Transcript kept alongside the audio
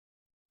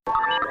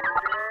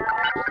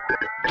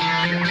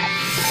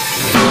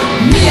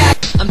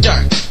I'm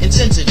dark,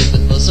 insensitive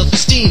with low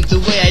self-esteem. The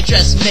way I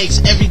dress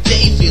makes every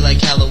day feel like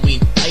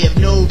Halloween. I have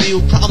no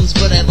real problems,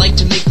 but I like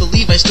to make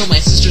believe. I stole my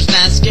sister's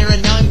mascara,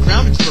 now I'm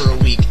grounded for a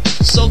week.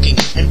 Sulking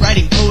and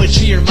writing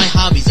poetry are my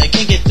hobbies. I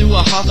can't get through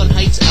a Hawthorne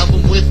Heights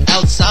album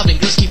without sobbing.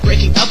 Girls keep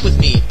breaking up with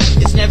me.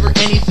 It's never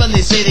any fun.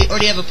 They say they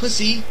already have a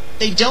pussy.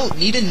 They don't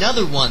need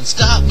another one.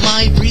 Stop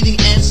my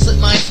breathing and slit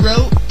my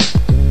throat.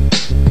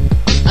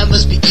 I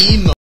must be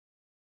emo.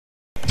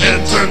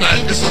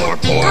 Internet is for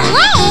porn.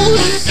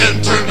 Gross!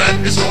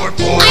 Internet is for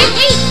porn. I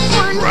hate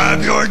porn.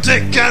 Grab your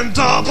dick and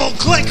double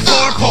click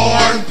for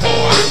porn.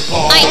 Porn.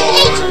 I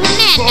hate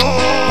men. Porn.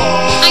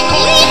 I'm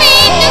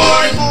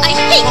leaving. I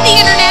hate the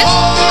internet.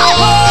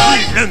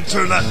 The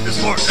internet is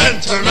for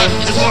internet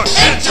is for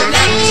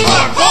internet is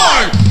for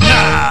porn.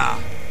 Yeah.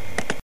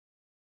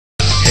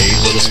 Hey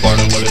little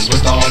Sparta, what is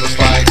with all the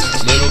fight?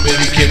 Little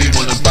bitty kitty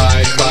wanna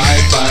bite.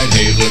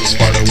 Hey little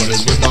Sparta, what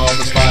is with all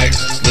the fight?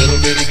 Little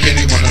bitty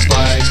kitty wanna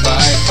bite.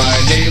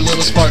 Hey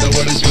little Sparta,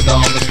 what is with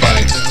all the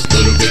fight?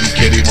 Little bitty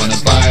kitty wanna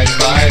bite.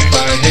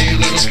 Hey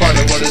little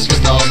Sparta, what is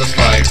with all the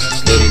fight?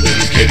 Little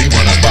bitty kitty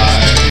wanna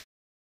bite.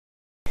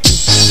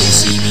 They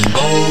see me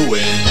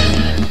mowing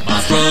my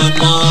front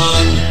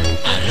lawn.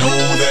 I know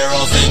they're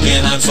all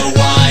thinking I'm so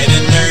white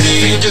and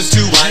nerdy. Think I'm just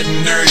too white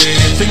and nerdy.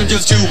 Think I'm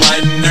just too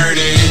white and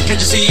nerdy. Can't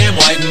you see I'm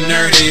white and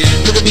nerdy?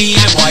 Look at me,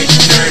 I'm white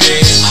and nerdy.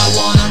 I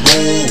wanna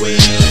roll with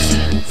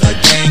the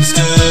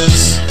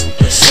gangsters,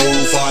 but so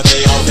far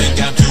they all think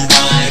I'm too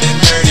white and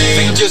nerdy.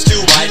 Think I'm just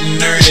too white and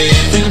nerdy.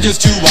 Think I'm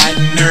just too white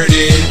and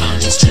nerdy. I'm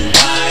just too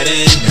white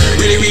and nerdy.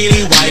 Really,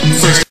 really white and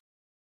nerdy.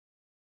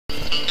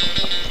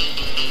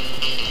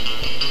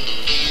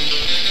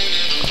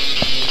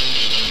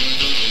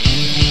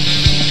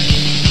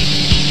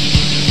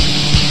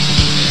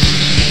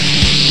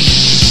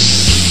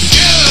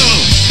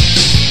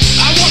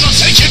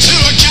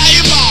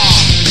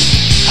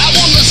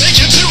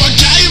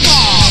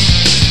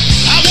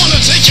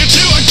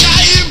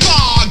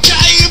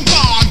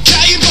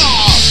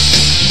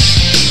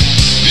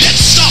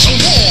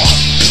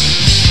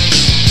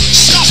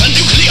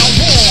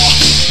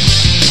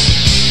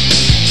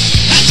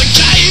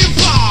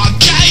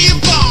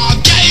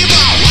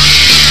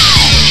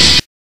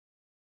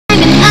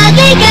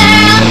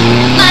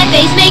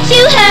 Makes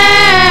you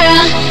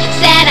hurl.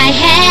 Sad I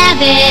have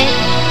it.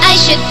 I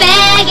should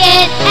bag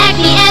it.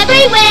 Acne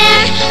everywhere.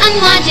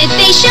 Unwanted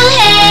facial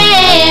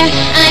hair.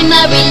 I'm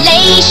a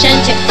relation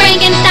to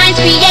Frankenstein's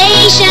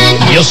creation.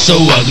 You're so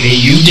ugly,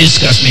 you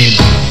disgust me.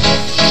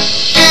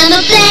 I'm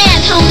a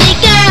bland, homely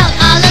girl,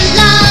 all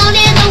alone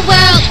in the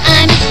world.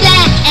 I'm as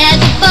flat as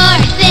a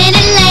board, thin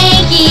and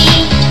lanky.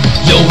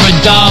 You're a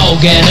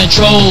dog and a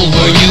troll.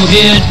 Were you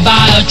hit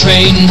by a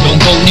train? Don't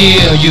go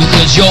near you,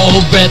 cause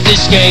your breath is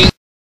skank.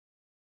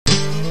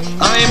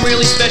 I am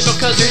really special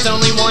cause there's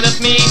only one of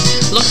me.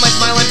 Look at my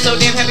smile, I'm so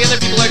damn happy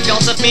other people are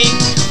jealous of me.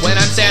 When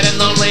I'm sad and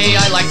lonely,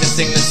 I like to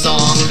sing this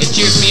song. It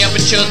cheers me up and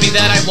shows me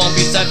that I won't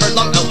be sad for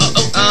long. Oh,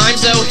 I'm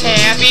so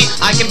happy,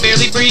 I can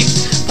barely breathe.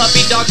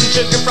 Puppy dogs and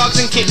sugar frogs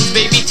and kittens,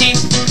 baby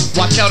teeth.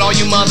 Watch out all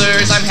you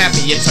mothers, I'm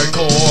happy, it's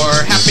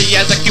hardcore. Happy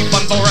as a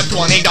coupon for a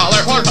 $20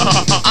 whore.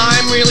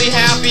 I'm really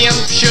happy, I'm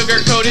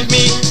sugar-coated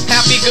me.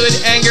 Happy, good,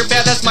 anger,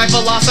 bad, that's my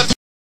philosophy.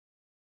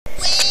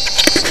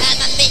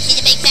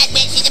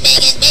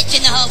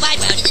 In the whole wide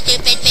world, he's a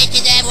stupid bitch,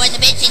 and everyone's a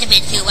bitch, she's a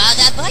bitch to all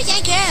the boys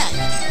and girls.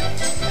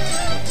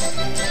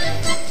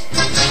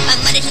 On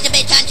Monday she's a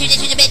bitch, on Tuesday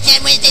she's a bitch,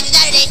 and Wednesday to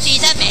Saturday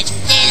she's a bitch.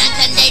 Then on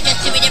Sunday,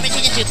 just to be different,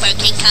 she's a super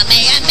king,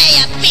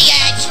 Kamehameha,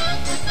 bitch.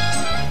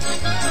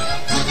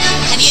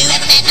 Have you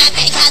ever met my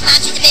fake house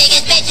mom? She's the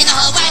biggest bitch in the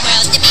whole wide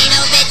world. To me,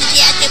 no bitch, and she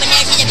has stupid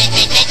hair, she's a bitch,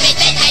 bitch, bitch,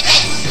 bitch, bitch, bitch,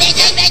 bitch,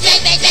 bitch, bitch, bitch,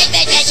 bitch, bitch, bitch,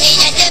 bitch, bitch, she's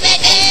a stupid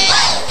bitch.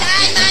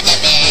 I'm on the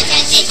bitch,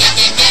 and she's just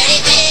a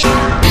dirty bitch.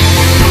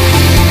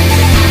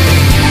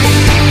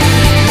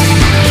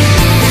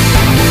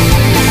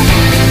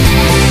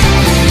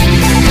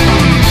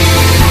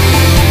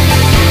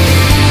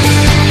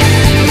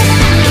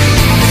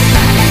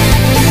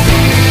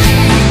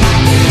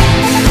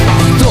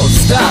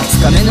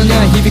鐘の音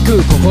は響く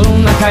心の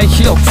中へ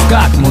広く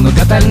深く物語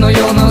の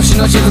ような星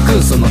の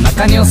雫その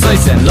中に遅い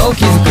線路を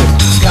築く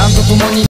時間とともに